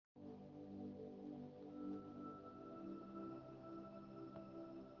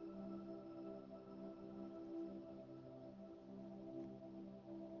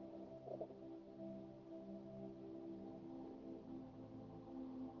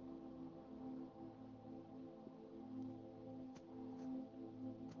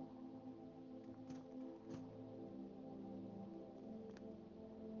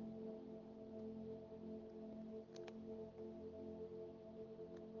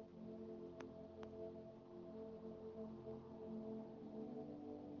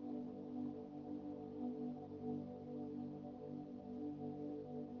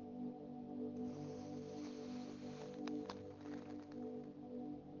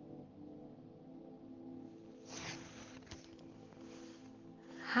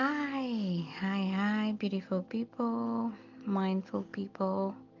beautiful people, mindful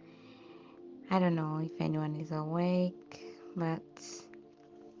people. I don't know if anyone is awake, but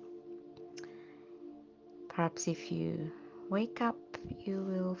perhaps if you wake up, you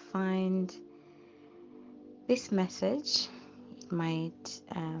will find this message. It might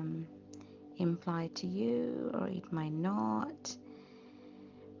imply to you, or it might not.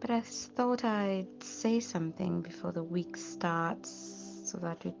 But I thought I'd say something before the week starts so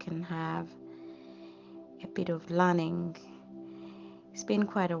that we can have a bit of learning. It's been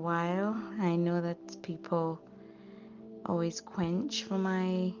quite a while. I know that people always quench for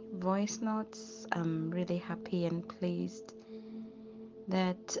my voice notes. I'm really happy and pleased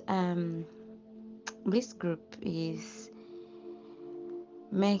that this group is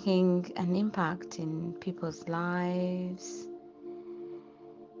making an impact in people's lives.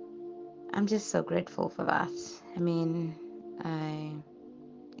 I'm just so grateful for that. I mean, I,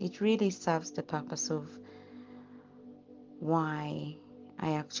 it really serves the purpose of why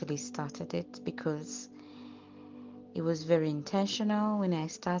I actually started it, because it was very intentional when I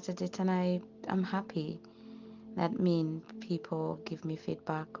started it, and I'm happy that mean people give me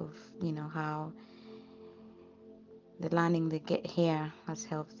feedback of how the learning they get here has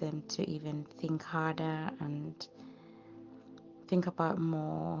helped them to even think harder and think about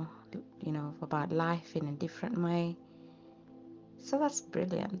more, about life in a different way. So that's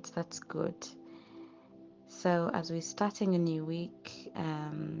brilliant. That's good. So as we're starting a new week,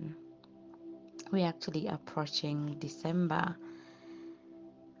 we're actually approaching December.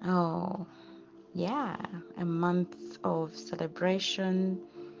 Oh, yeah, a month of celebration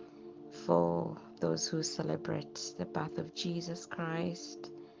for those who celebrate the birth of Jesus Christ.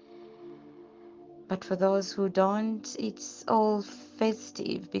 But for those who don't, it's all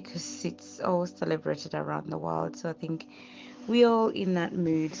festive because it's all celebrated around the world. So I think we're all in that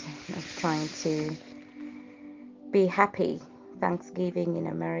mood of trying to be happy. Thanksgiving in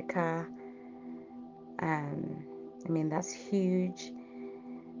America, I mean, that's huge.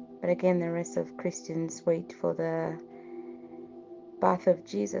 But again, the rest of Christians wait for the birth of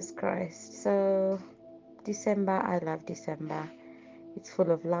Jesus Christ. So December, I love December. It's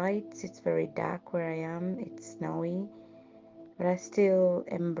full of lights. It's very dark where I am. It's snowy, but I still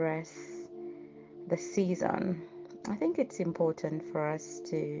embrace the season. I think it's important for us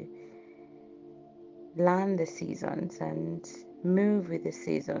to learn the seasons and move with the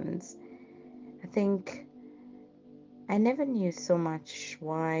seasons. I think I never knew so much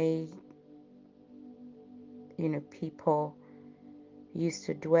why, people used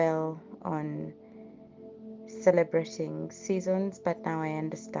to dwell on celebrating seasons, but now I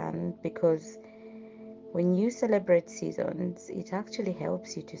understand, because when you celebrate seasons, it actually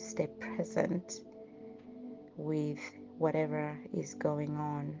helps you to stay present with whatever is going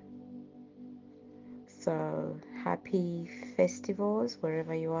on. So, happy festivals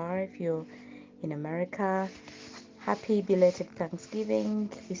wherever you are. If you're in America, happy belated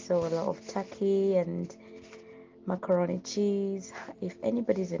Thanksgiving. We saw a lot of turkey and macaroni cheese. If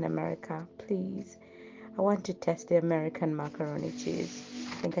anybody's in America, please, I want to test the American macaroni cheese.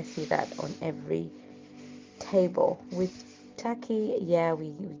 I think I see that on every table with turkey. Yeah,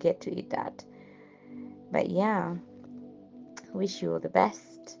 we get to eat that. But yeah, wish you all the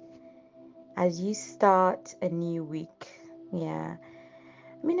best as you start a new week. Yeah,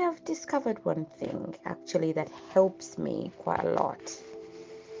 I mean, I've discovered one thing actually that helps me quite a lot,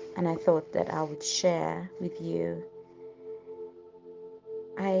 and I thought that I would share with you.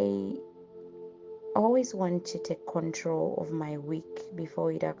 I always want to take control of my week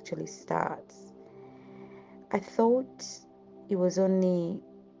before it actually starts. I thought it was only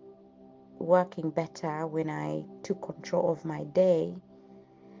working better when I took control of my day,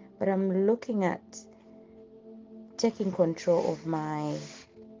 but I'm looking at taking control of my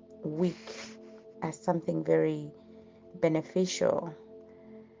week as something very beneficial.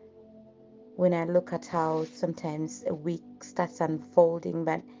 When I look at how sometimes a week starts unfolding,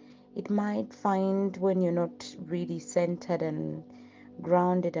 but it might find when you're not really centered and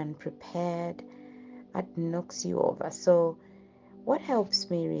grounded and prepared, it knocks you over. So, what helps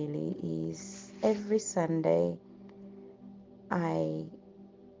me really is every Sunday, I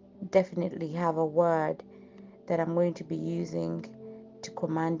definitely have a word that I'm going to be using to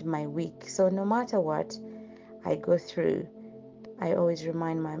command my week. So, no matter what I go through, I always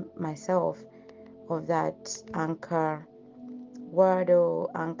remind myself of that anchor word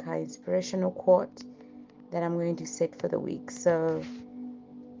or anchor inspirational quote that I'm going to set for the week. So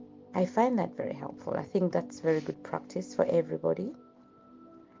I find that very helpful. I think that's very good practice for everybody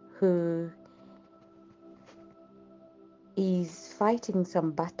who is fighting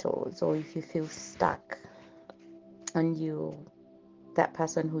some battles, or if you feel stuck and you that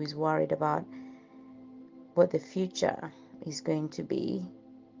person who is worried about what the future is going to be,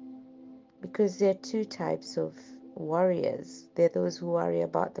 because there are two types of warriors. There are those who worry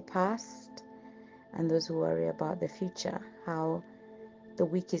about the past and those who worry about the future, how the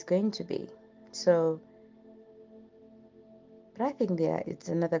week is going to be. So, but I think it's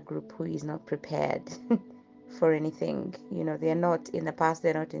another group who is not prepared for anything. They're not in the past,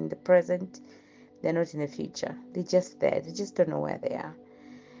 they're not in the present, they're not in the future. They're just there. They just don't know where they are.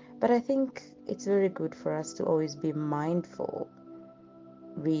 But I think it's very good for us to always be mindful,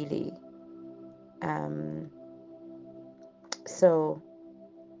 really. Um, so,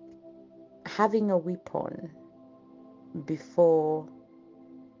 having a weapon before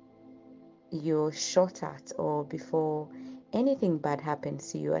you're shot at or before anything bad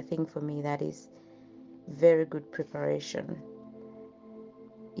happens to you, I think for me that is very good preparation.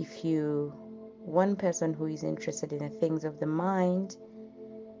 If you one person who is interested in the things of the mind,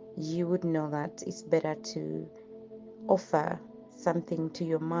 you would know that it's better to offer something to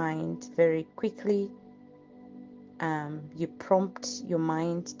your mind very quickly. You prompt your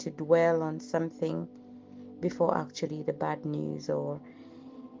mind to dwell on something before actually the bad news or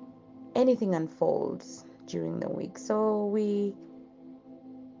anything unfolds during the week. So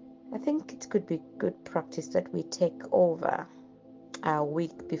I think it could be good practice that we take over our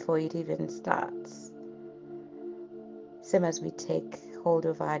week before it even starts. Same as we take hold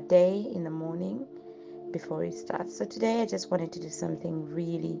of our day in the morning before it starts. So today I just wanted to do something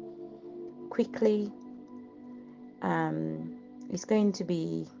really quickly. It's going to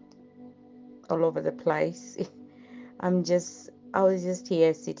be all over the place. I was just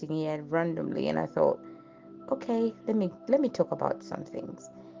here sitting here randomly, and I thought, okay, let me talk about some things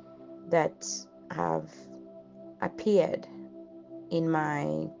that have appeared in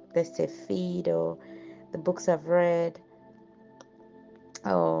my, let's say, feed, or the books I've read,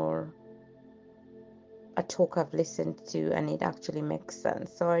 or a talk I've listened to, and it actually makes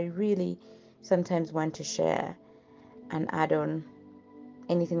sense. So I really sometimes want to share and add on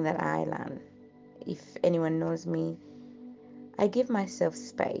anything that I learn. If anyone knows me, I give myself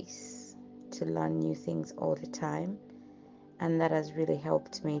space to learn new things all the time, and that has really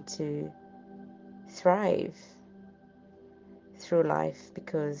helped me to thrive through life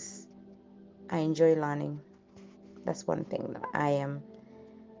because I enjoy learning. That's one thing that I am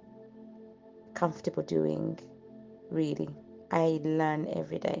comfortable doing, really. I learn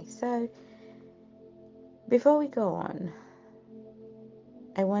every day. So, before we go on,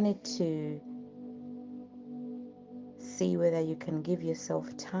 I wanted to see whether you can give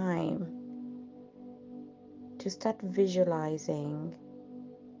yourself time to start visualizing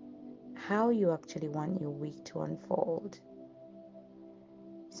how you actually want your week to unfold.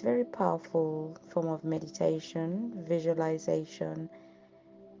 It's a very powerful form of meditation, visualization.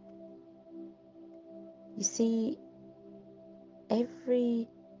 You see, everything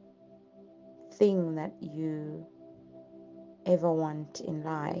that you ever want in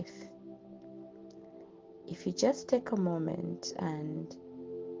life, if you just take a moment and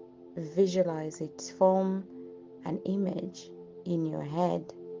visualize it, form an image in your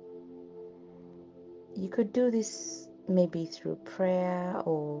head. You could do this maybe through prayer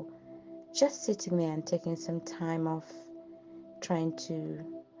or just sitting there and taking some time off, trying to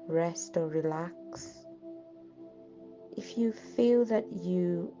rest or relax. If you feel that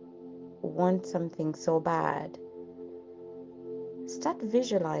you want something so bad, start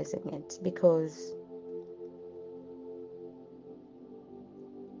visualizing it, because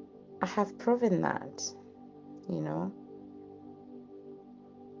I have proven that, you know,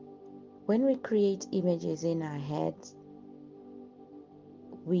 when we create images in our heads,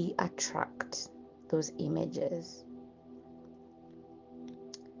 we attract those images.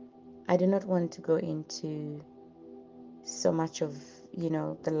 I do not want to go into so much of,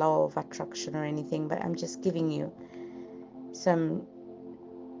 the law of attraction or anything, but I'm just giving you some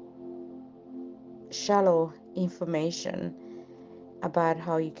shallow information about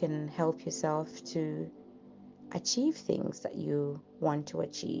how you can help yourself to achieve things that you want to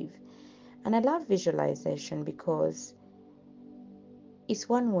achieve. And I love visualization because it's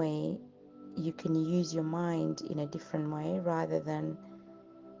one way you can use your mind in a different way, rather than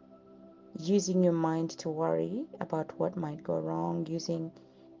using your mind to worry about what might go wrong, using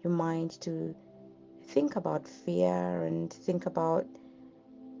your mind to think about fear and think about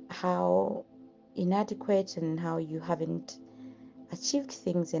how inadequate and how you haven't achieved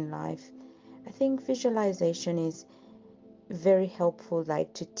things in life. I think visualization is very helpful,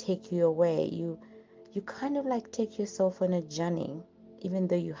 like to take you away. you kind of like take yourself on a journey, even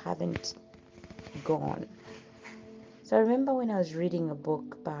though you haven't gone. So I remember when I was reading a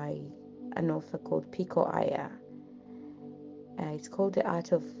book by an author called Pico Aya. It's called The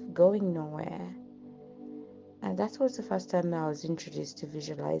Art of Going Nowhere. And that was the first time I was introduced to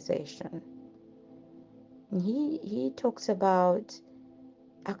visualization. And he talks about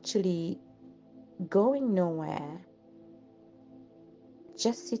actually going nowhere,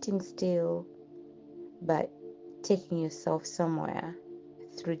 just sitting still, but taking yourself somewhere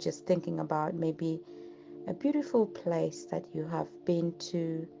through just thinking about maybe a beautiful place that you have been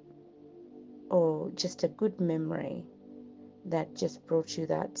to, or just a good memory that just brought you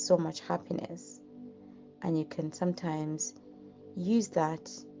that so much happiness. And you can sometimes use that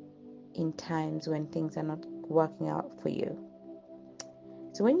in times when things are not working out for you.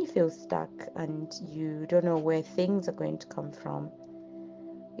 So when you feel stuck and you don't know where things are going to come from,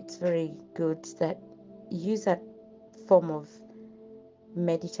 it's very good that you use that form of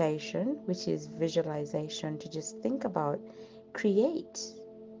meditation, which is visualization, to just think about, create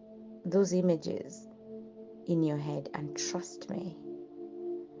those images in your head, and trust me,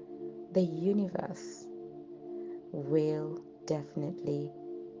 the universe will definitely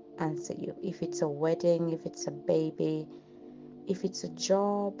answer you. If it's a wedding, if it's a baby, if it's a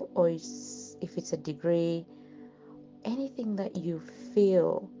job, or if it's a degree, anything that you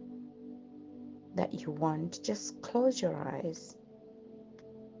feel that you want, just close your eyes,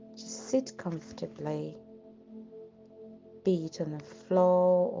 just sit comfortably, be it on the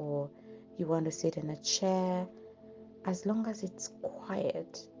floor or you want to sit in a chair, as long as it's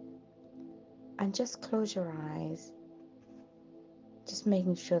quiet, and just close your eyes, just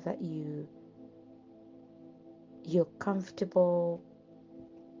making sure that you're comfortable,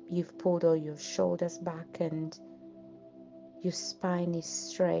 you've pulled all your shoulders back and your spine is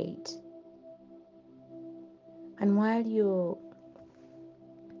straight. And while you're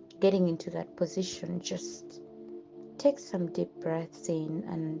getting into that position, just take some deep breaths in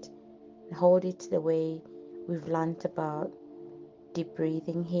and hold it the way we've learned about deep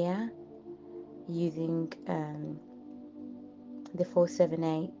breathing here, using the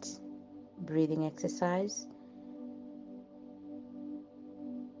 478 breathing exercise.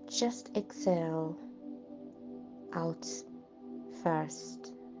 Just exhale out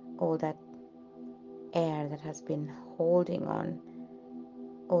first all that air that has been holding on,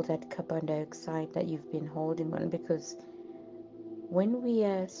 all that carbon dioxide that you've been holding on, because when we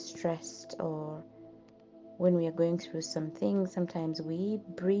are stressed or when we are going through something, sometimes we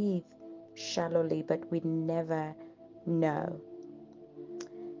breathe shallowly, but we never know.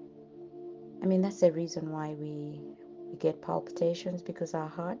 I mean, that's the reason why we get palpitations, because our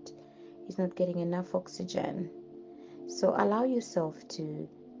heart is not getting enough oxygen. So allow yourself to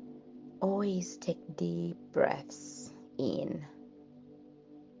always take deep breaths in,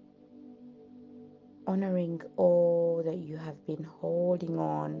 honoring all that you have been holding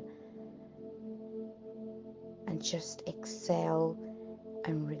on, and just exhale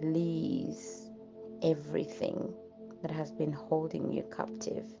and release everything that has been holding you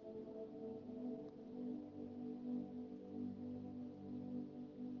captive.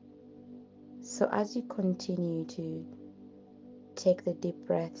 So as you continue to take the deep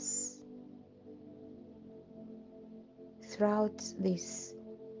breaths throughout this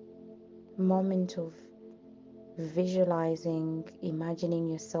moment of visualizing, imagining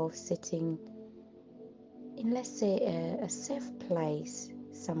yourself sitting in, let's say, a safe place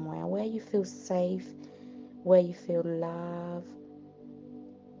somewhere where you feel safe, where you feel love.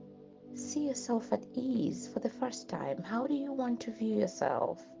 See yourself at ease for the first time. How do you want to view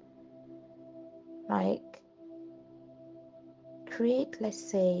yourself? Like, create,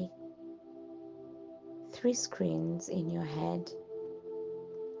 let's say, 3 screens in your head.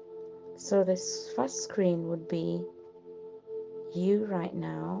 So this first screen would be you right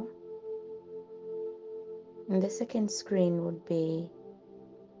now, and the second screen would be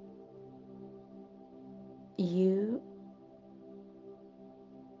you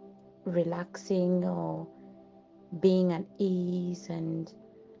relaxing or being at ease and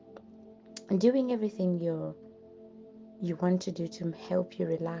doing everything you want to do to help you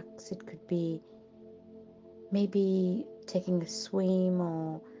relax. It could be maybe taking a swim,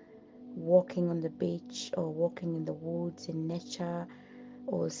 or walking on the beach, or walking in the woods in nature,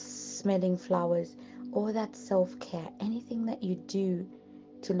 or smelling flowers, or that self-care, anything that you do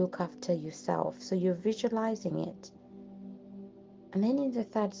to look after yourself. So you're visualizing it. And then in the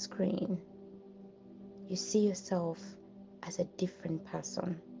third screen, you see yourself as a different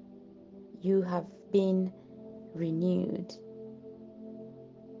person. You have been renewed.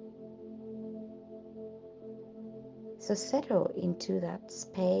 So settle into that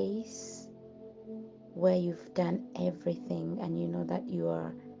space where you've done everything and you know that you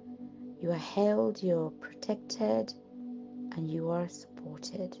are held, you're protected, and you are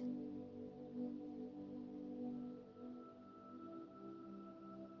supported.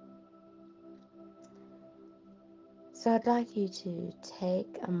 So I'd like you to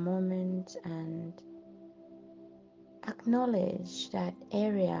take a moment and acknowledge that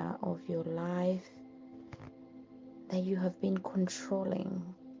area of your life that you have been controlling.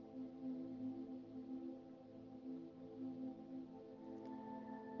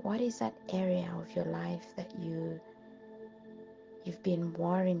 What is that area of your life that you've been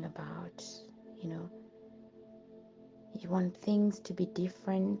worrying about? You know, you want things to be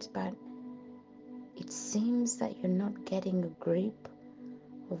different, but it seems that you're not getting a grip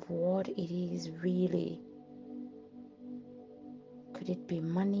of what it is really. Could it be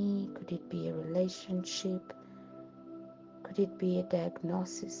money? Could it be a relationship? Could it be a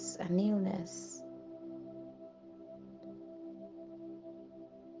diagnosis, an illness?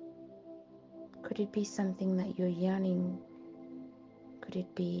 Could it be something that you're yearning? Could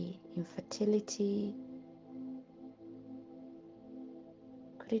it be infertility?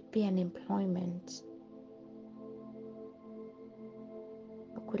 Could it be unemployment?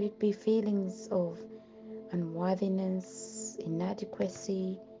 Or could it be feelings of unworthiness,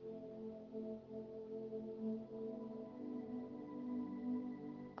 inadequacy?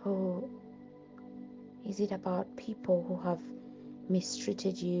 Or is it about people who have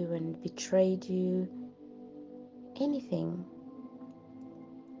mistreated you and betrayed you? Anything.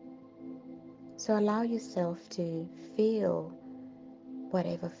 So allow yourself to feel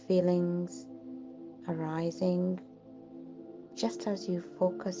whatever feelings arising just as you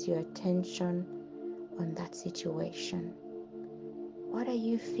focus your attention on that situation. What are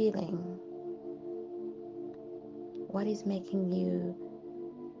you feeling? What is making you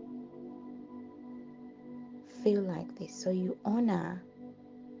feel like this? So you honor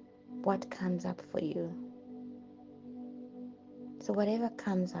what comes up for you. So whatever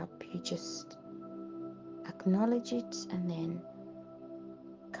comes up, you just acknowledge it and then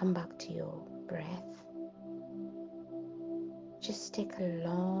come back to your breath. Just take a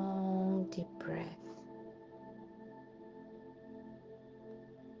long, deep breath.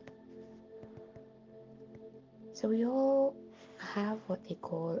 So we all have what they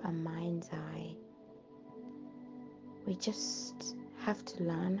call a mind's eye. We just have to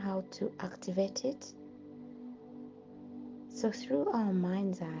learn how to activate it. So through our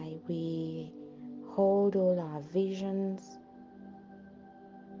mind's eye, we hold all our visions.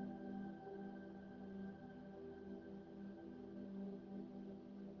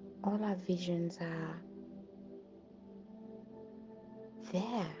 All our visions are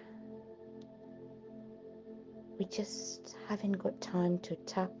there. We just haven't got time to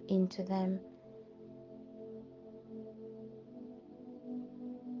tap into them.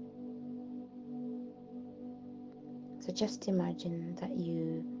 So just imagine that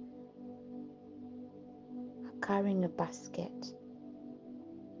you are carrying a basket,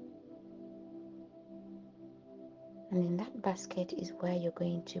 and in that basket is where you're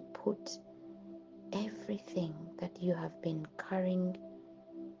going to put everything that you have been carrying,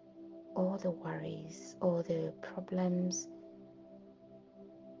 all the worries, all the problems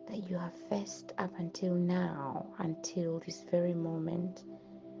that you have faced up until now, until this very moment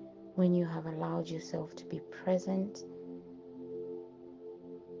when you have allowed yourself to be present.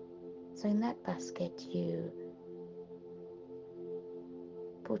 So in that basket you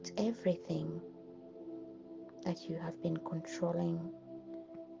put everything that you have been controlling.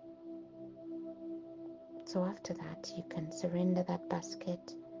 So after that you can surrender that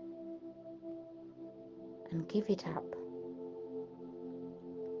basket and give it up.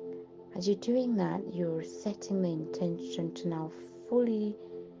 As you're doing that, you're setting the intention to now fully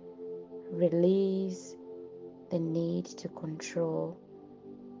release the need to control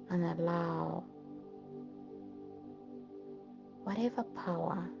and allow whatever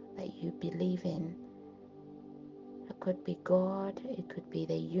power that you believe in. It could be God, it could be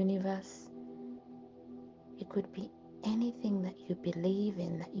the universe, it could be anything that you believe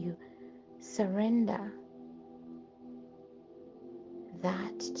in, that you surrender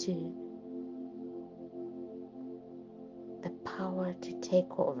that to the power to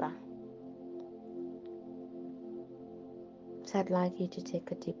take over. So I'd like you to take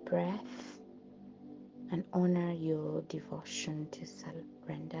a deep breath and honor your devotion to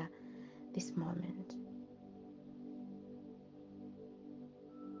surrender this moment.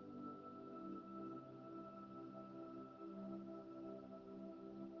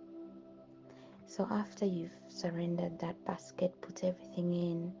 So after you've surrendered that basket, put everything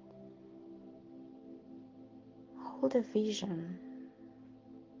in, hold a vision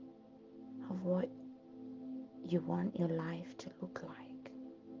of what you want your life to look like.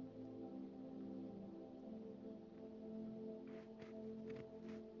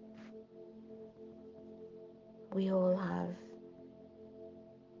 We all have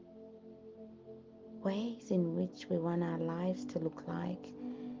ways in which we want our lives to look like.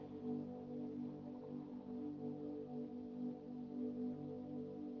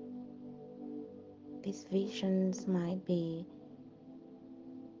 These visions might be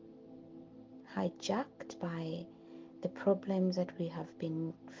hijacked by the problems that we have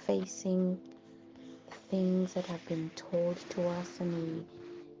been facing, the things that have been told to us, and we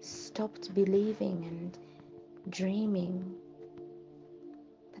stopped believing and dreaming.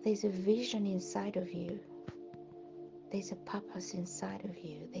 But there's a vision inside of you, there's a purpose inside of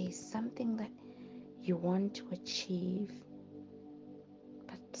you, there's something that you want to achieve.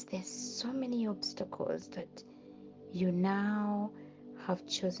 But there's so many obstacles that you now have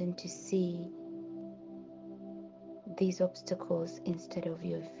chosen to see these obstacles instead of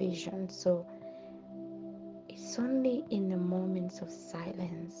your vision. So it's only in the moments of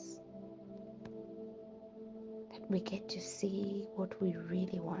silence that we get to see what we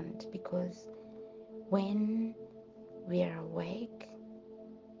really want, because when we are awake,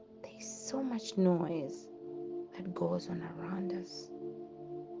 there's so much noise that goes on around us.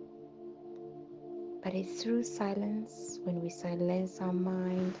 But it's through silence, when we silence our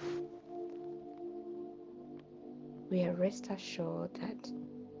mind, we are rest assured that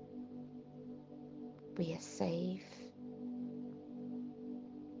we are safe,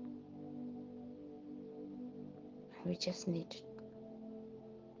 and we just need to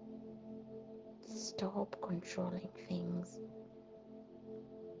stop controlling things.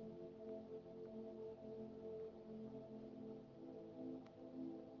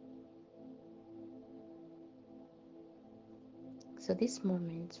 So this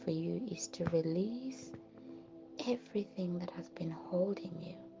moment for you is to release everything that has been holding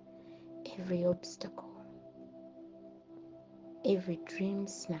you, every obstacle, every dream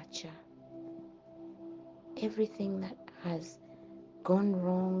snatcher, everything that has gone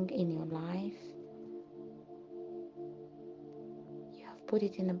wrong in your life. You have put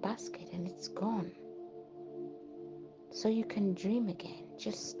it in a basket and it's gone. So you can dream again.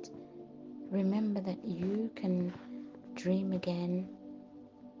 Just remember that you can dream again,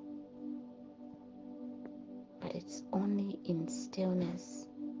 but it's only in stillness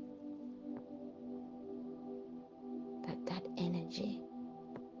that that energy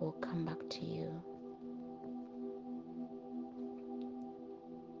will come back to you.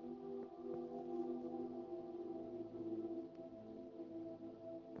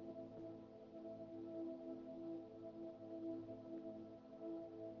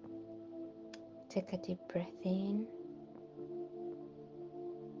 Take a deep breath in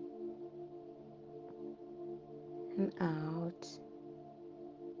and out.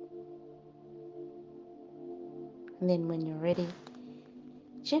 And then when you're ready,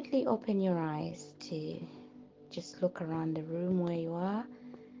 gently open your eyes to just look around the room where you are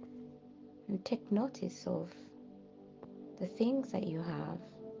and take notice of the things that you have.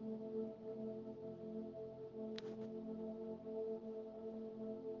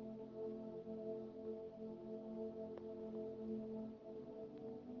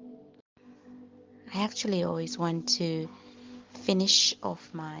 I actually always want to finish off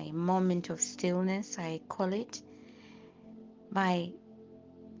my moment of stillness, I call it, by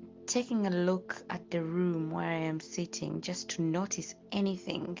taking a look at the room where I am sitting just to notice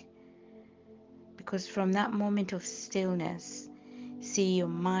anything. Because from that moment of stillness, see, your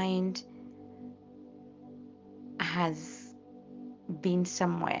mind has been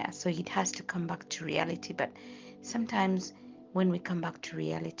somewhere, so it has to come back to reality. But sometimes when we come back to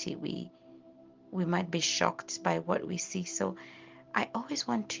reality, we might be shocked by what we see. So I always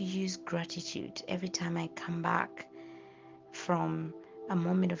want to use gratitude every time I come back from a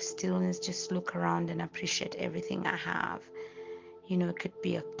moment of stillness. Just look around and appreciate everything I have. You know, it could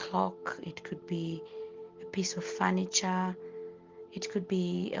be a clock, it could be a piece of furniture, it could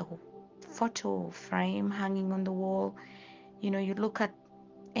be a photo frame hanging on the wall. You know, you look at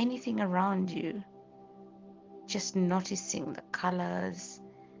anything around you, just noticing the colors,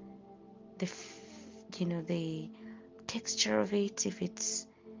 the texture of it. If it's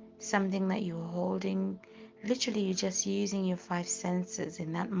something that you're holding, literally you're just using your five senses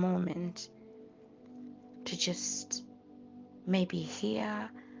in that moment to just maybe hear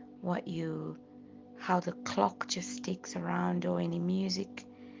how the clock just ticks around, or any music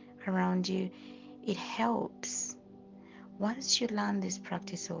around you. it helps. Once you learn this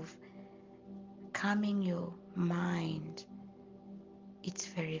practice of calming your mind, it's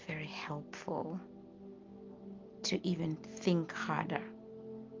very, very helpful to even think harder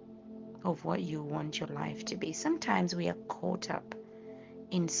of what you want your life to be. Sometimes we are caught up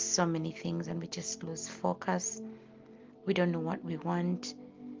in so many things and we just lose focus. We don't know what we want.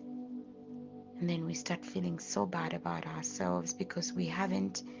 And then we start feeling so bad about ourselves because we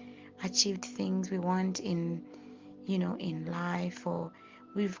haven't achieved things we want in life, or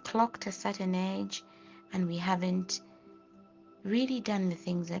we've clocked a certain age and we haven't really done the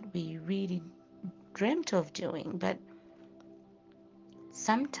things that we really dreamt of doing. But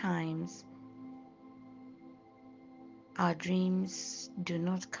sometimes our dreams do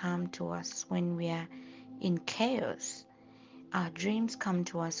not come to us when we are in chaos. Our dreams come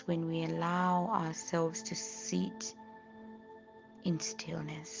to us when we allow ourselves to sit in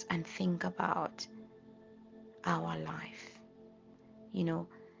stillness and think about our life. You know,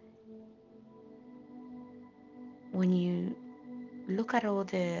 when you look at all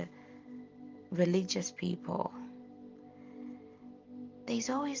the religious people, there's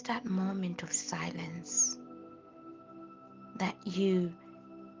always that moment of silence that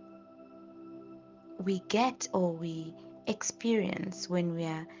we get or we experience when we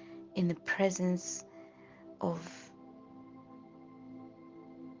are in the presence of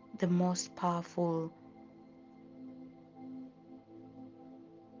the most powerful,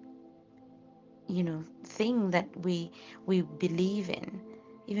 thing that we believe in.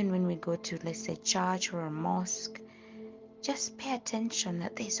 Even when we go to, let's say, church or a mosque, just pay attention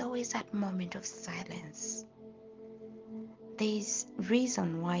that there's always that moment of silence. There's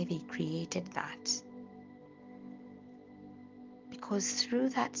reason why they created that, because through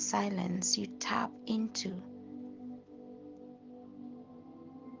that silence you tap into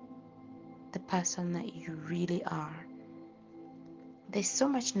the person that you really are. There's so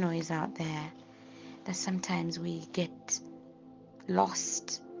much noise out there that sometimes we get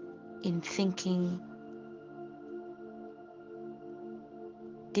lost in thinking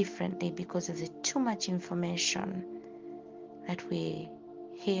differently because of the too much information that we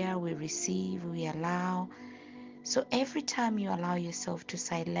hear, we receive, we allow. So every time you allow yourself to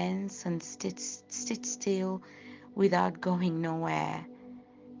silence and sit still without going nowhere,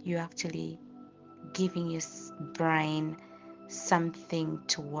 you're actually giving your brain something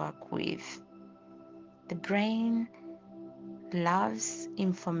to work with. The brain loves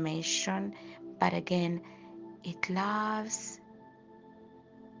information, but again, it loves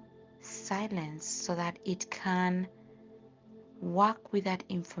silence so that it can work with that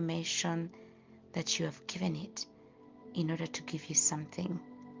information that you have given it in order to give you something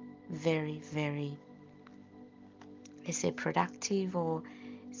very, very, let's say, productive, or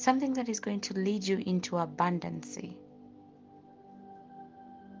something that is going to lead you into abundancy.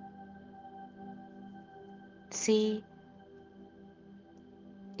 See,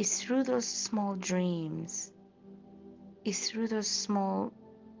 it's through those small dreams, it's through those small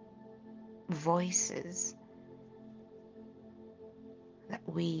voices that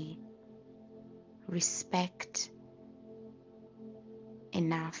we respect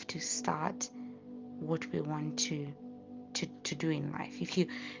enough to start what we want to do in life. If you're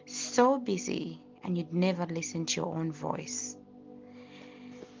so busy and you'd never listen to your own voice,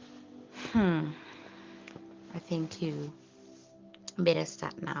 I think you better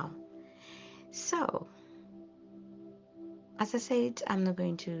start now. So, as I said, I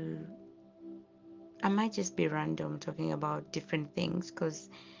might just be random talking about different things because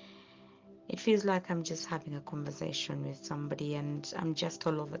it feels like I'm just having a conversation with somebody and I'm just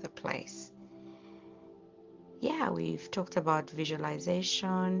all over the place. Yeah, we've talked about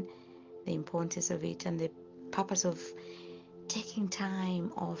visualization, the importance of it, and the purpose of taking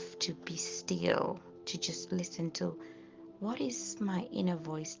time off to be still, to just listen to what is my inner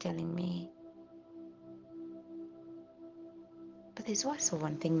voice telling me. But there's also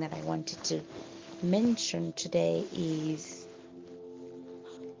one thing that I wanted to mention today is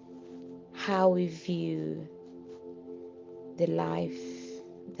how we view the life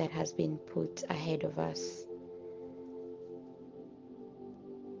that has been put ahead of us.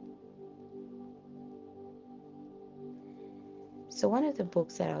 So one of the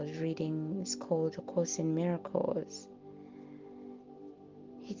books that I was reading is called A Course in Miracles.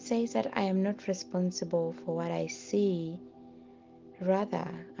 It says that I am not responsible for what I see, rather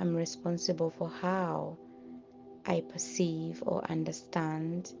I'm responsible for how I perceive or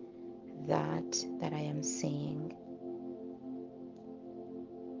understand that I am seeing.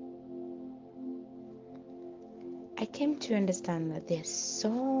 I came to understand that there's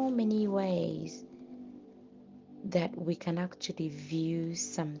so many ways that we can actually view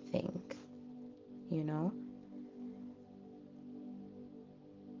something, you know.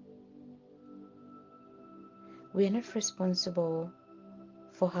 We are not responsible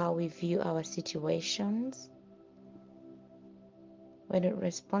for how we view our situations. We're not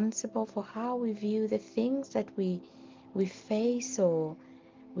responsible for how we view the things that we face or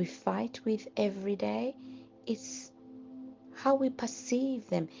we fight with every day. It's how we perceive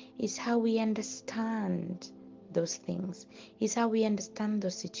them, it's how we understand those things, it's how we understand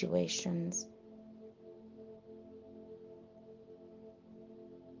those situations.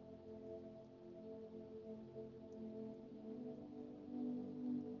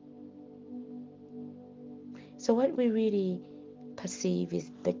 So what we really perceive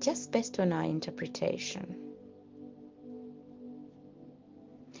is but just based on our interpretation.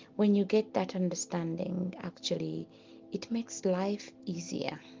 When you get that understanding, actually, it makes life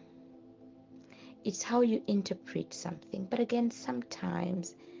easier. It's how you interpret something. But again,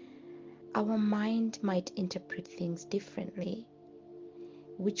 sometimes our mind might interpret things differently,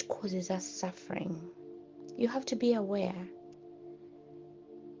 which causes us suffering. You have to be aware.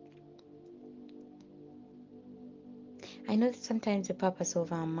 I know that sometimes the purpose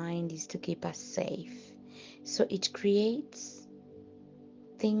of our mind is to keep us safe. So it creates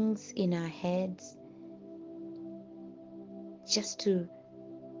things in our heads just to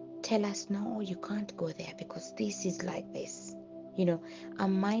tell us, no, you can't go there because this is like this. You know, our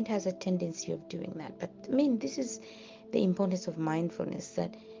mind has a tendency of doing that. But I mean, this is the importance of mindfulness,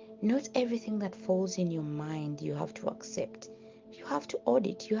 that not everything that falls in your mind you have to accept. You have to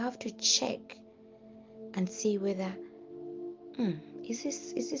audit, you have to check and see whether hmm, is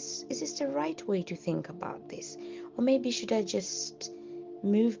this the right way to think about this? Or maybe should I just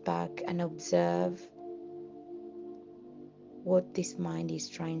move back and observe what this mind is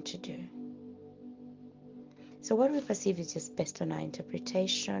trying to do? So what we perceive is just based on our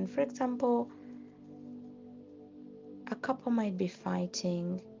interpretation. For example, a couple might be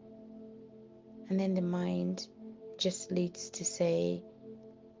fighting and then the mind just leads to say,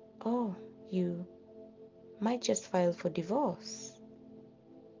 oh, you might just file for divorce.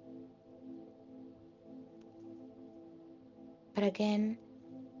 But again,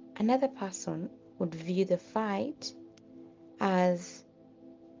 another person would view the fight as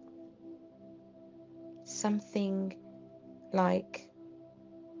something like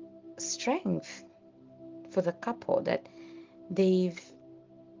strength for the couple, that they've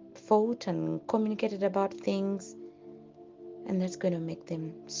fought and communicated about things, and that's going to make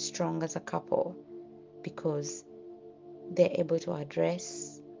them strong as a couple because they're able to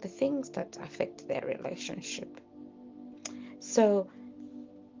address the things that affect their relationship. So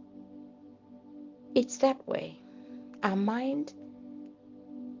it's that way. Our mind,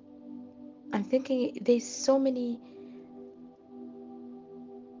 I'm thinking there's so many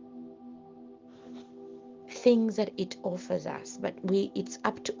things that it offers us, but it's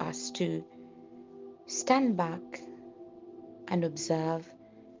up to us to stand back and observe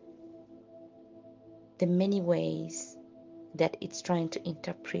the many ways that it's trying to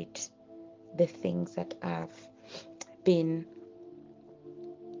interpret the things that have been,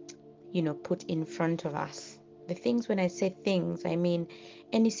 put in front of us. The things, when I say things, I mean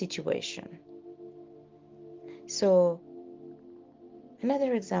any situation. So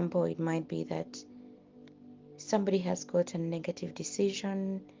another example, it might be that somebody has got a negative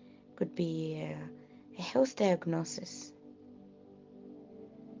decision, could be a health diagnosis,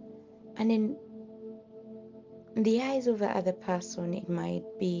 and in the eyes of the other person, it might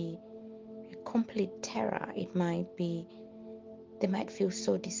be a complete terror. It might be, they might feel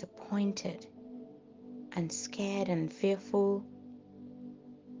so disappointed and scared and fearful.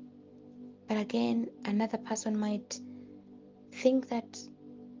 But again, another person might think that,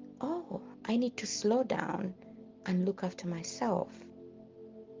 oh, I need to slow down and look after myself,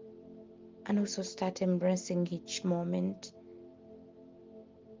 and also start embracing each moment.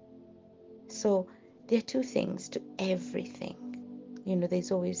 So there are two things to everything.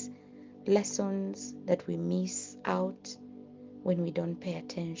 There's always lessons that we miss out when we don't pay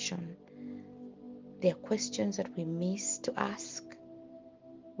attention. There are questions that we miss to ask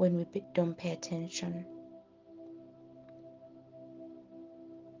when we don't pay attention.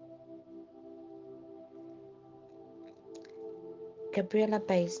 Gabriella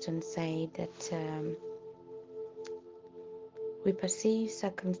Bayston said that we perceive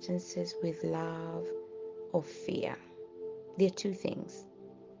circumstances with love or fear. There are two things,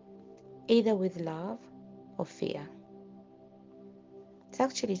 either with love or fear. So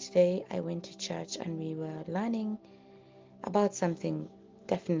actually today I went to church and we were learning about something.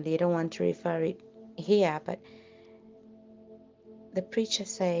 Definitely, I don't want to refer it here, but the preacher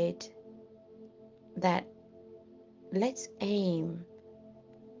said that let's aim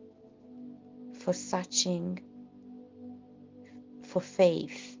for searching for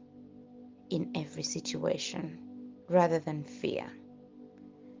faith in every situation rather than fear.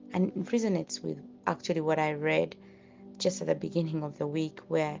 And it resonates with actually what I read just at the beginning of the week,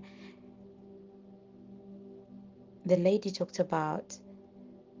 where the lady talked about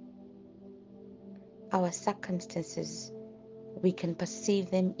our circumstances. We can perceive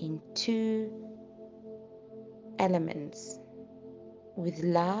them in two elements, with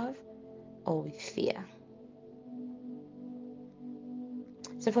love or with fear.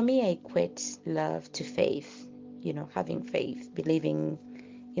 So for me, I equate love to faith, having faith, believing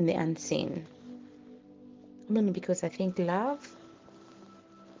in the unseen. Only because I think love,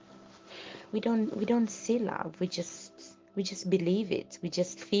 we don't see love. We just believe it. We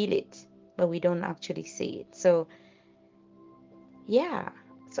just feel it, but we don't actually see it. So yeah,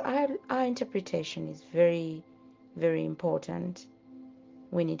 so our interpretation is very, very important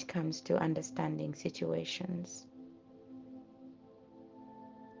when it comes to understanding situations.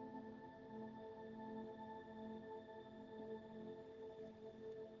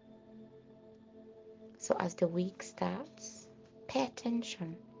 So as the week starts, pay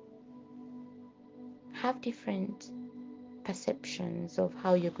attention. Have different perceptions of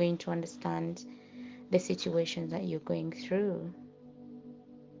how you're going to understand the situations that you're going through.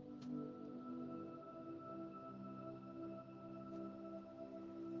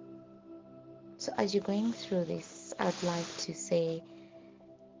 So as you're going through this, I'd like to say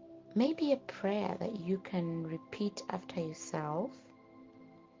maybe a prayer that you can repeat after yourself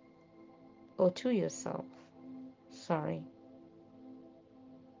or to yourself. Sorry.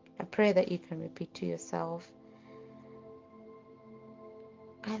 A prayer that you can repeat to yourself.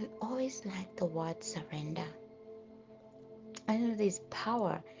 I always like the word surrender. I know there's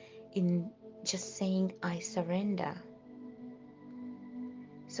power in just saying, I surrender.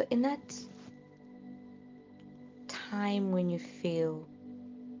 So, in that time when you feel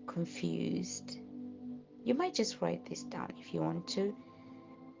confused, you might just write this down if you want to.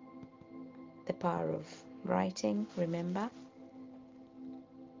 The power of writing, remember?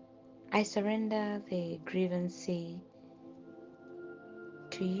 I surrender the grievance to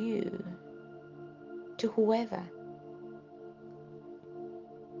you, to whoever,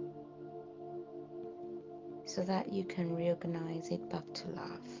 so that you can reorganize it back to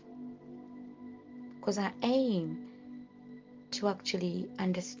love. Because our aim to actually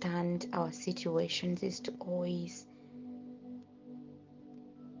understand our situations is to always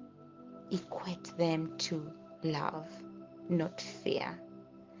equate them to love, not fear.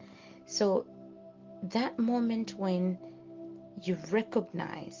 So, that moment when you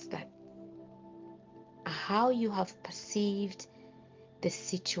recognize that how you have perceived the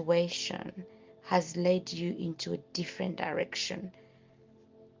situation has led you into a different direction,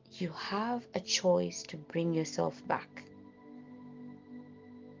 you have a choice to bring yourself back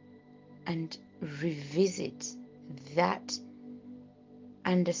and revisit that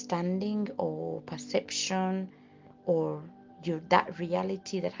understanding or perception or that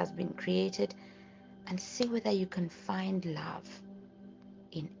reality that has been created, and see whether you can find love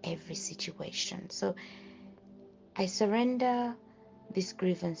in every situation. So I surrender this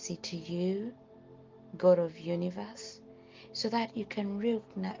grievance to you, God of universe, so that you can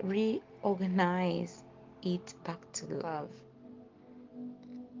reorganize it back to love.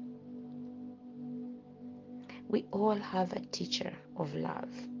 We all have a teacher of love.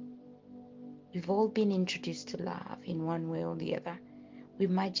 We've all been introduced to love in one way or the other. We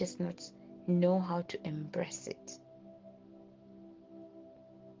might just not know how to embrace it.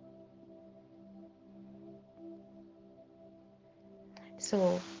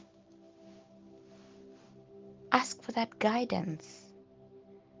 So ask for that guidance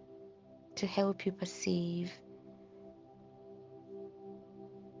to help you perceive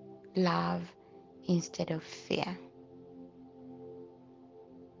love instead of fear.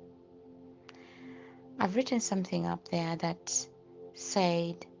 I've written something up there that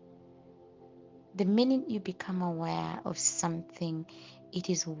said, the minute you become aware of something, it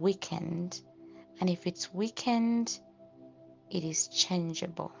is weakened. And if it's weakened, it is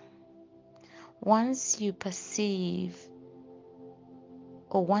changeable. Once you perceive,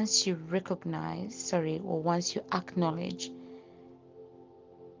 or once you recognize, or once you acknowledge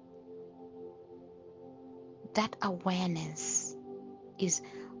that awareness is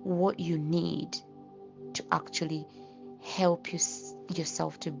what you need to actually help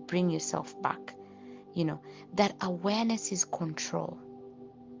yourself to bring yourself back. That awareness is control.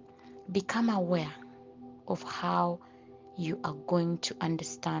 Become aware of how you are going to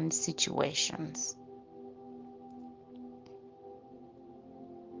understand situations.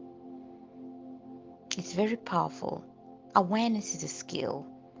 It's very powerful. Awareness is a skill,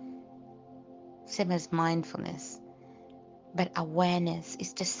 same as mindfulness. But awareness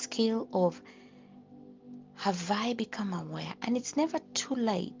is the skill of, have I become aware? And it's never too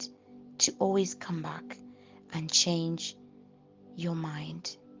late to always come back and change your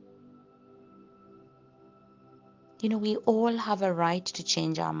mind. We all have a right to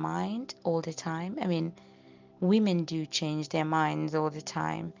change our mind all the time. I mean, women do change their minds all the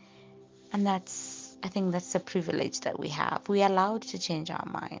time. And I think that's a privilege that we have. We are allowed to change our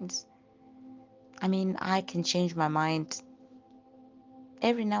minds. I mean, I can change my mind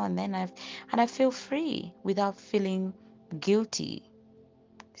every now and then, and I feel free without feeling guilty.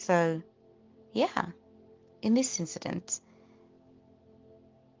 So, yeah, in this incident,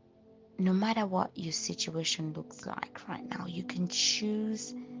 no matter what your situation looks like right now, you can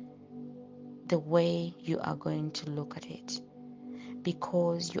choose the way you are going to look at it,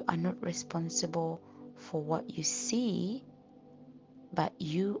 because you are not responsible for what you see, but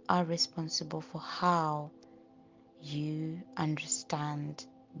you are responsible for how you understand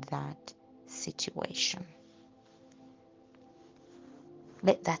that situation.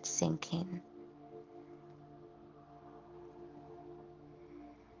 Let that sink in.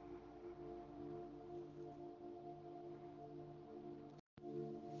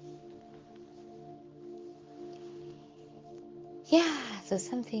 Yeah, so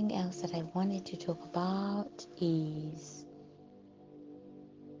something else that I wanted to talk about is,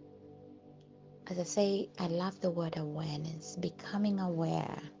 as I say, I love the word awareness. Becoming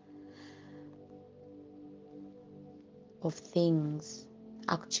aware of things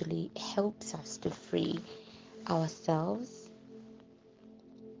actually helps us to free ourselves,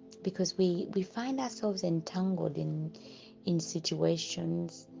 because we find ourselves entangled in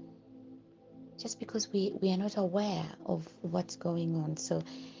situations just because we are not aware of what's going on. So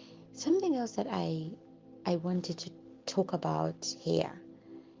something else that I wanted to talk about here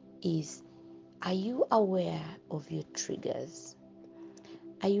is, are you aware of your triggers?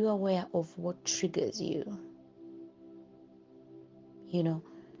 Are you aware of what triggers you? You know,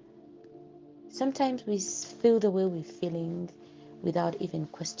 sometimes we feel the way we're feeling without even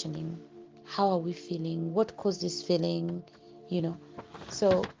questioning. How are we feeling? What caused this feeling? You know,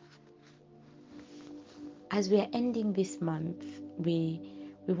 so as we are ending this month, we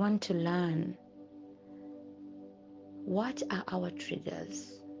want to learn, what are our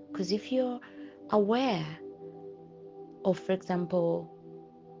triggers? Because if you're aware of, for example,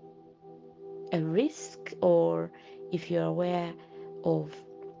 a risk, or if you're aware of,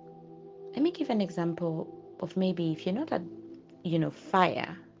 let me give an example of, maybe if you're not at,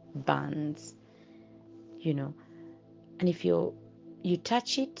 fire burns, you know, and if you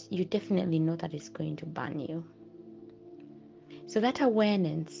touch it, you definitely know that it's going to burn you. So that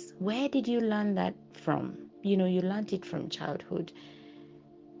awareness, where did you learn that from? You learned it from childhood,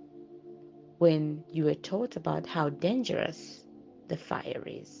 when you were taught about how dangerous the fire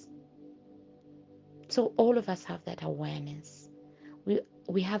is. So all of us have that awareness.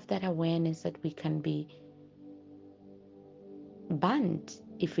 We have that awareness that we can be burned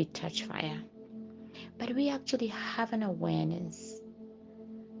if we touch fire. But we actually have an awareness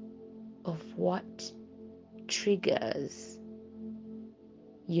of what triggers,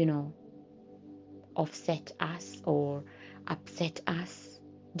 you know, offset us or upset us.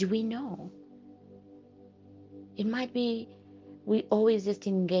 Do we know? It might be we always just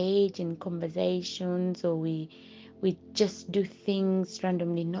engage in conversations, or we just do things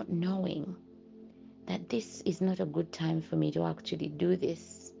randomly, not knowing that this is not a good time for me to actually do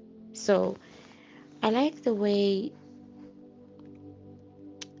this. So I like the way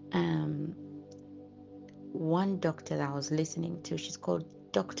um, one doctor that I was listening to, she's called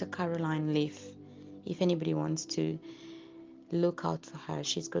Dr. Caroline Leaf. If anybody wants to look out for her,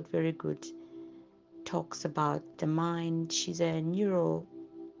 she's got very good talks about the mind. She's a neurologist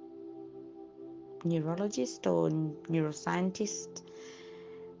or neuroscientist.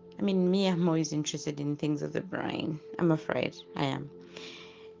 I mean, me, I'm always interested in things of the brain. I'm afraid I am.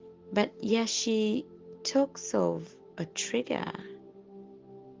 But yeah, she talks of a trigger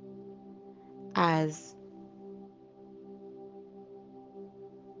as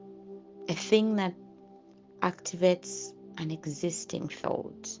a thing that activates an existing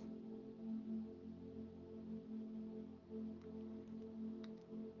thought.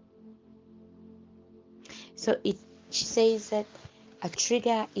 So she says that a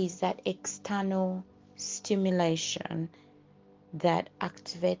trigger is that external stimulation that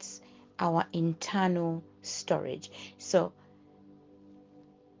activates our internal storage. So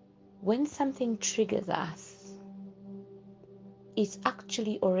when something triggers us, it's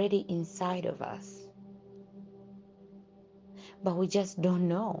actually already inside of us, but we just don't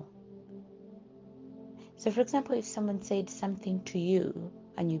know. So, for example, if someone said something to you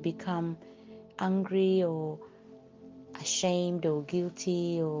and you become angry or ashamed or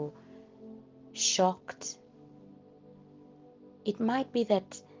guilty or shocked, it might be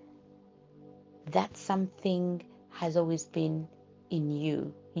that that something has always been in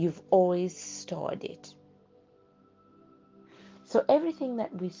you. You've always stored it. So everything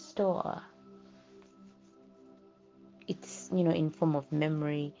that we store, it's, in form of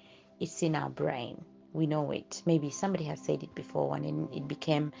memory, it's in our brain. We know it. Maybe somebody has said it before and then it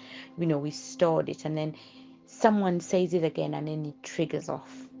became, we stored it, and then someone says it again and then it triggers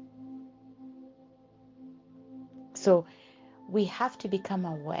off. So we have to become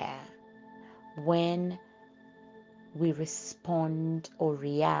aware when we respond or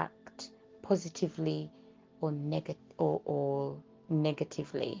react positively or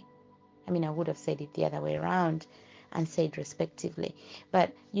negatively. I mean, I would have said it the other way around and said respectively,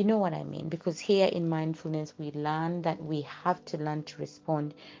 but you know what I mean, because here in mindfulness we learn that we have to learn to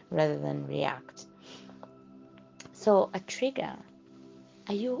respond rather than react. So a trigger,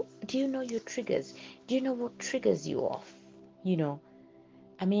 do you know your triggers? Do you know what triggers you off?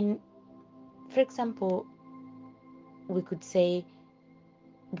 I mean, for example, we could say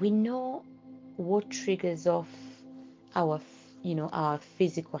we know what triggers off our our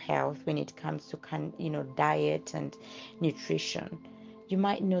physical health when it comes to diet and nutrition. You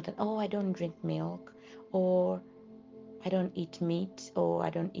might know that, oh, I don't drink milk, or I don't eat meat, or I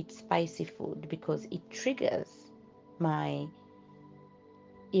don't eat spicy food because it triggers my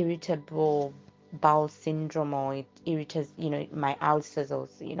irritable bowel syndrome, or it irritates my ulcers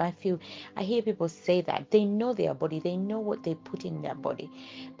also. I hear people say that they know their body, they know what they put in their body,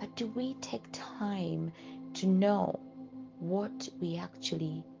 but do we take time to know what we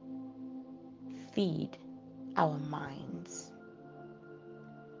actually feed our minds?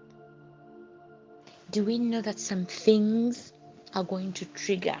 Do we know that some things are going to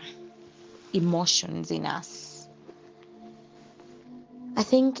trigger emotions in us? I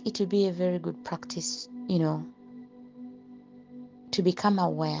think it would be a very good practice, to become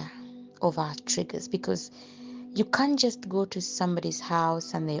aware of our triggers, because you can't just go to somebody's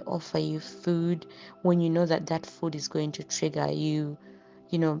house and they offer you food when you know that that food is going to trigger you,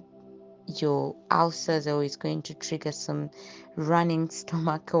 your ulcers, or is going to trigger some running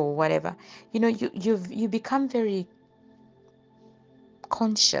stomach or whatever. You become very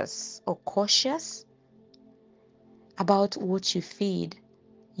conscious or cautious about what you feed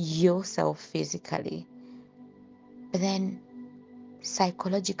yourself physically. But then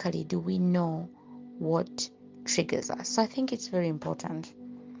psychologically, do we know what triggers us? So I think it's very important.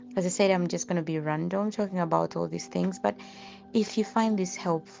 As I said, I'm just going to be random talking about all these things, but if you find this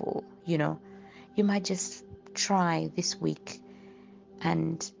helpful, you might just try this week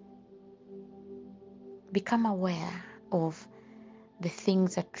and become aware of the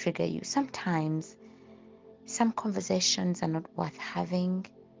things that trigger you. Sometimes some conversations are not worth having.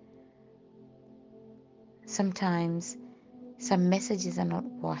 Sometimes some messages are not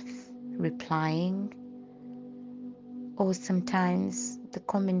worth replying. Or sometimes the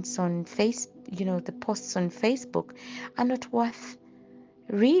comments on the posts on Facebook are not worth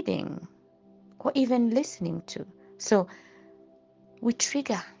reading or even listening to. So we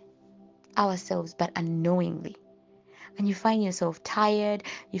trigger ourselves, but unknowingly. And you find yourself tired,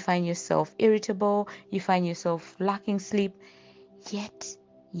 you find yourself irritable, you find yourself lacking sleep, yet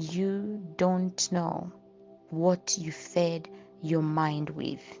you don't know what you fed your mind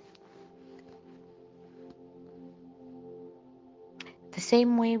with. The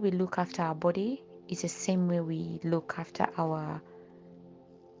same way we look after our body is the same way we look after our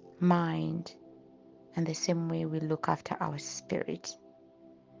mind, and the same way we look after our spirit.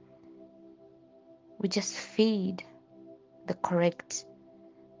 We just feed the correct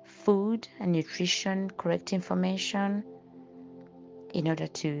food and nutrition, correct information, in order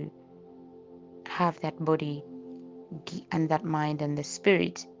to have that body and that mind and the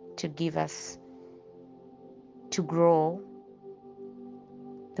spirit to give us to grow.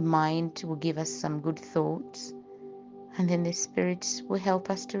 The mind will give us some good thoughts, and then the spirit will help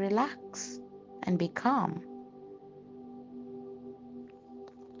us to relax and be calm.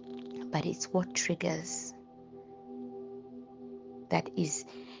 But it's what triggers. That is,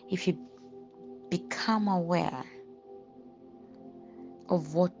 if you become aware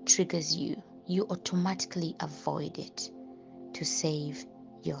of what triggers you, you automatically avoid it to save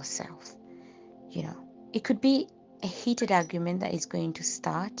yourself. You know, it could be a heated argument that is going to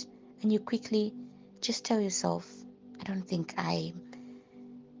start, and you quickly just tell yourself, I don't think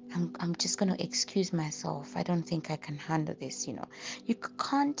I'm just going to excuse myself. I don't think I can handle this. You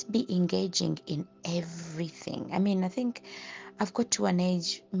can't be engaging in everything. I mean, I think I've got to an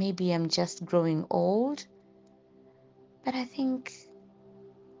age, maybe I'm just growing old, but I think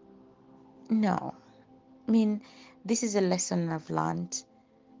no. I mean, this is a lesson I've learned,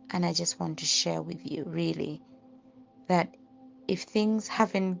 and I just want to share with you really that if things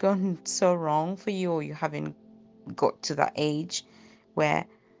haven't gone so wrong for you, or you haven't got to that age where,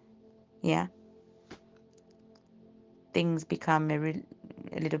 yeah, things become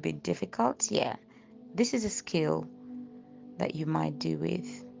a little bit difficult, yeah, this is a skill that you might do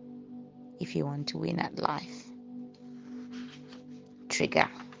with if you want to win at life. Trigger.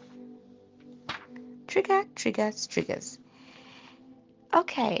 Triggers.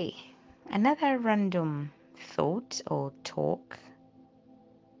 Okay, another random thought or talk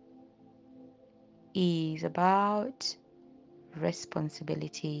is about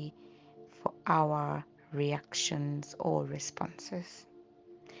responsibility for our reactions or responses.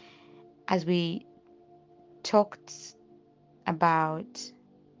 As we talked about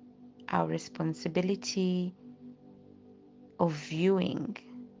our responsibility of viewing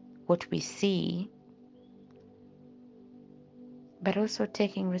what we see, but also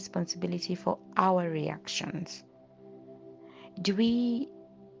taking responsibility for our reactions. Do we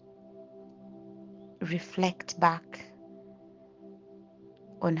reflect back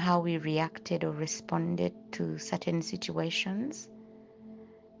on how we reacted or responded to certain situations?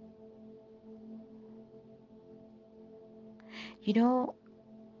 You know,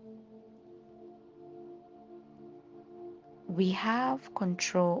 we have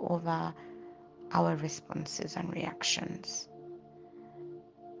control over our responses and reactions.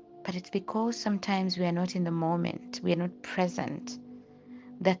 But it's because sometimes we are not in the moment, we are not present.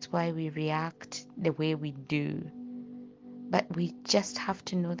 That's why we react the way we do. But we just have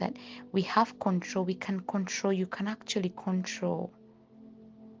to know that we have control. We can control, you can actually control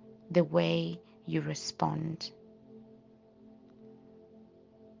the way you respond.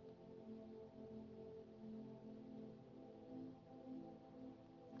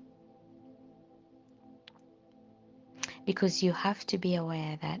 Because you have to be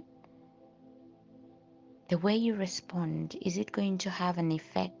aware that the way you respond, is it going to have an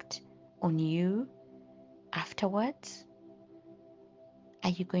effect on you afterwards? Are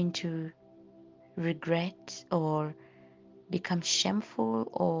you going to regret or become shameful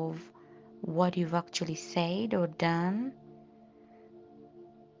of what you've actually said or done?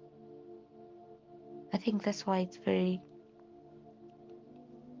 I think that's why it's very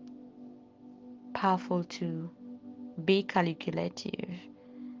powerful to be calculative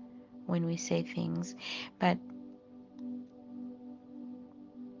when we say things, but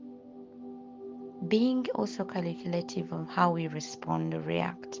being also calculative on how we respond or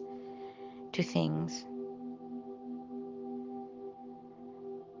react to things.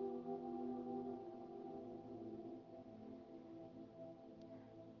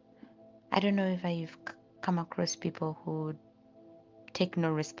 I don't know if you've come across people who take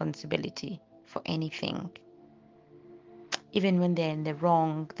no responsibility for anything. Even when they're in the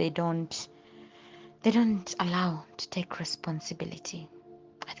wrong, they don't allow to take responsibility.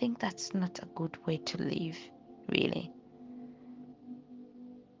 I think that's not a good way to live, really.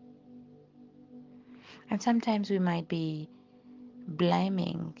 And sometimes we might be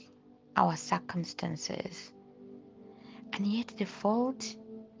blaming our circumstances, and yet the fault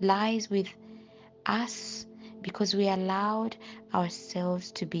lies with us because we allowed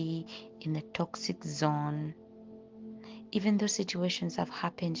ourselves to be in the toxic zone. Even though situations have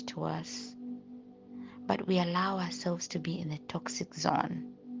happened to us, but we allow ourselves to be in the toxic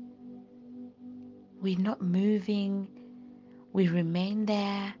zone. We're not moving, we remain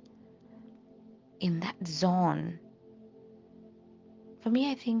there in that zone. For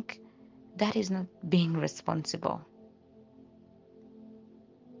me, I think that is not being responsible.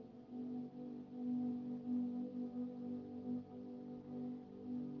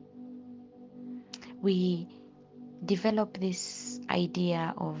 We develop this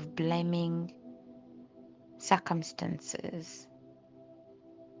idea of blaming circumstances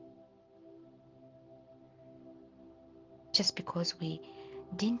just because we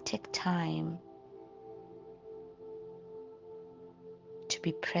didn't take time to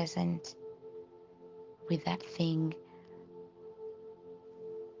be present with that thing.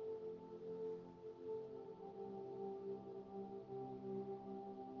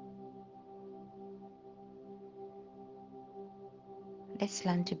 Let's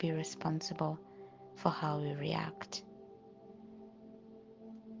learn to be responsible for how we react.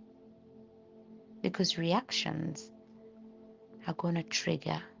 Because reactions are going to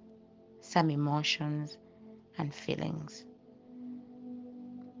trigger some emotions and feelings.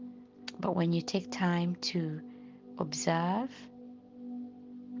 But when you take time to observe,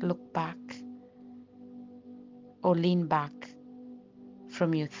 look back, or lean back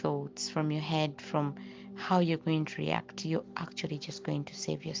from your thoughts, from your head, from how you're going to react, you're actually just going to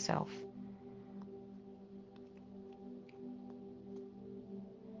save yourself.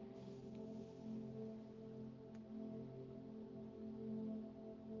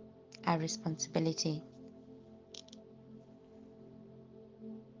 Our responsibility.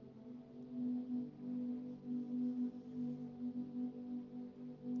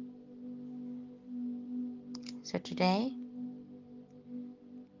 So today,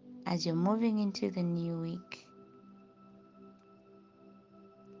 as you're moving into the new week,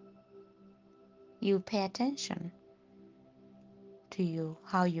 you pay attention to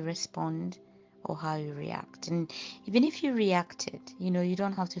how you respond or how you react. And even if you reacted, you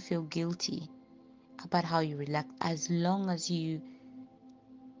don't have to feel guilty about how you react, as long as you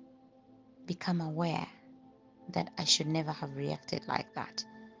become aware that I should never have reacted like that.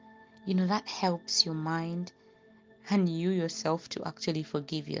 That helps your mind and you yourself to actually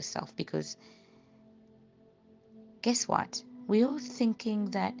forgive yourself, because guess what? We're all thinking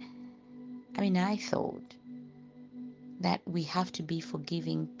that, I thought that we have to be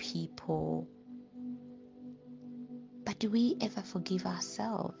forgiving people, but do we ever forgive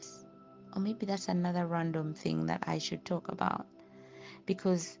ourselves? Or maybe that's another random thing that I should talk about.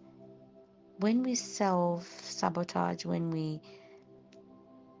 Because when we self-sabotage, when we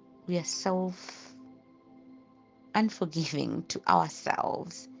are unforgiving to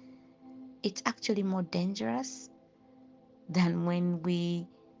ourselves, it's actually more dangerous than when we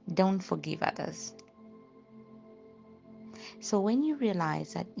don't forgive others. So when you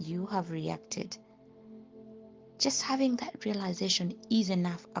realize that you have reacted, just having that realization is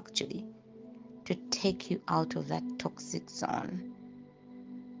enough actually to take you out of that toxic zone.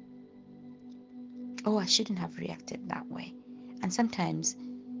 Oh, I shouldn't have reacted that way. And sometimes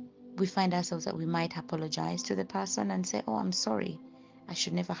we find ourselves that we might apologize to the person and say, oh, I'm sorry, I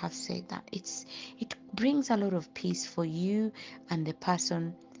should never have said that. It brings a lot of peace for you and the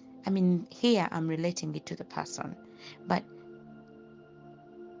person. Here I'm relating it to the person, but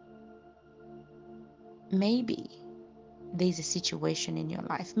maybe there's a situation in your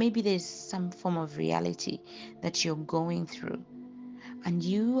life, maybe there's some form of reality that you're going through, and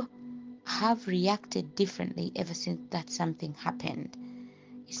you have reacted differently ever since that something happened.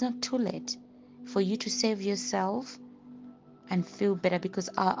 It's not too late for you to save yourself and feel better, because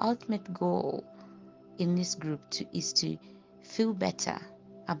our ultimate goal in this group is to feel better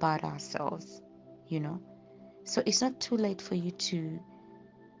about ourselves, So it's not too late for you to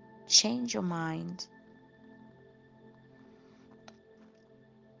change your mind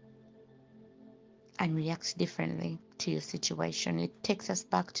and react differently to your situation. It takes us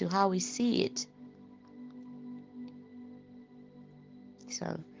back to how we see it.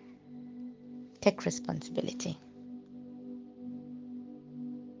 So take responsibility.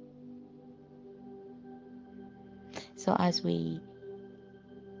 So as we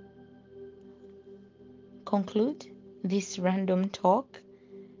conclude this random talk,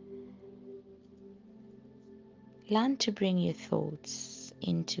 learn to bring your thoughts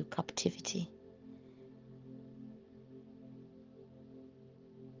into captivity.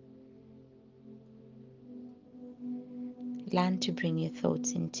 Learn to bring your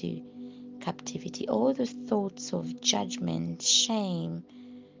thoughts into captivity. All the thoughts of judgment, shame,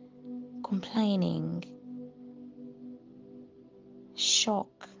 complaining,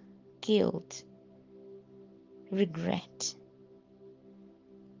 shock, guilt, regret.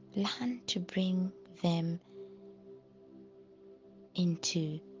 Learn to bring them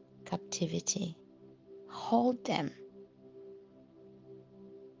into captivity. Hold them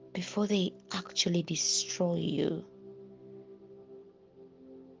before they actually destroy you.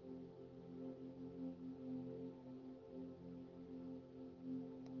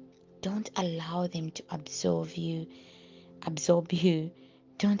 Don't allow them to absorb you.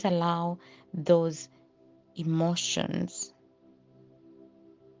 Don't allow those emotions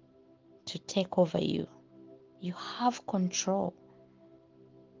to take over you. You have control.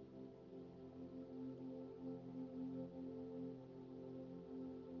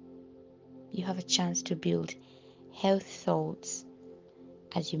 You have a chance to build health thoughts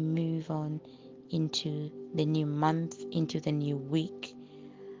as you move on into the new month, into the new week,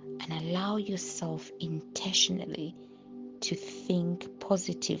 and allow yourself intentionally to think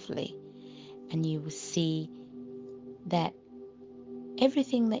positively, and you will see that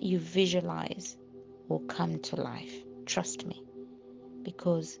everything that you visualize will come to life. Trust me,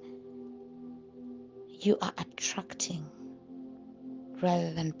 because you are attracting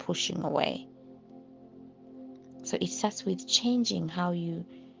rather than pushing away. So it starts with changing how you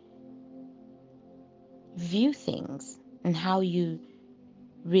view things and how you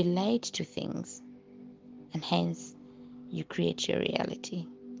relate to things, and hence you create your reality.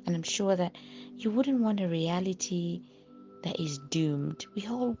 And I'm sure that you wouldn't want a reality that is doomed. We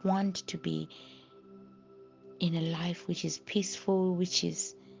all want to be in a life which is peaceful, which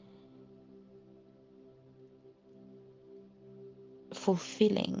is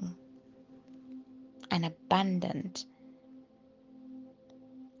fulfilling and abundant.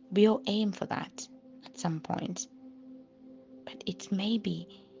 We all aim for that at some point, but it's maybe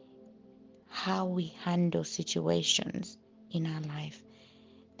how we handle situations in our life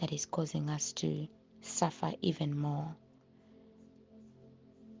that is causing us to suffer even more.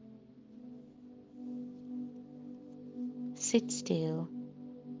 Sit still,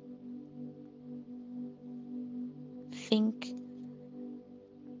 think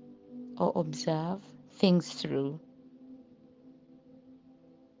or observe things through.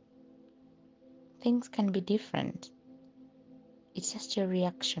 Things can be different. It's just your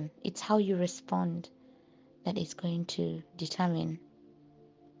reaction, it's how you respond that is going to determine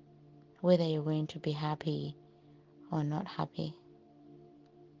whether you're going to be happy or not happy.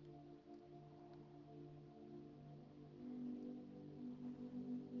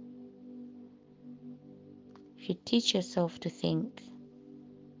 If you teach yourself to think,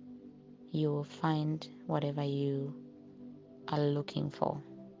 you will find whatever you are looking for.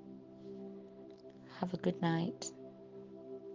 Have a good night.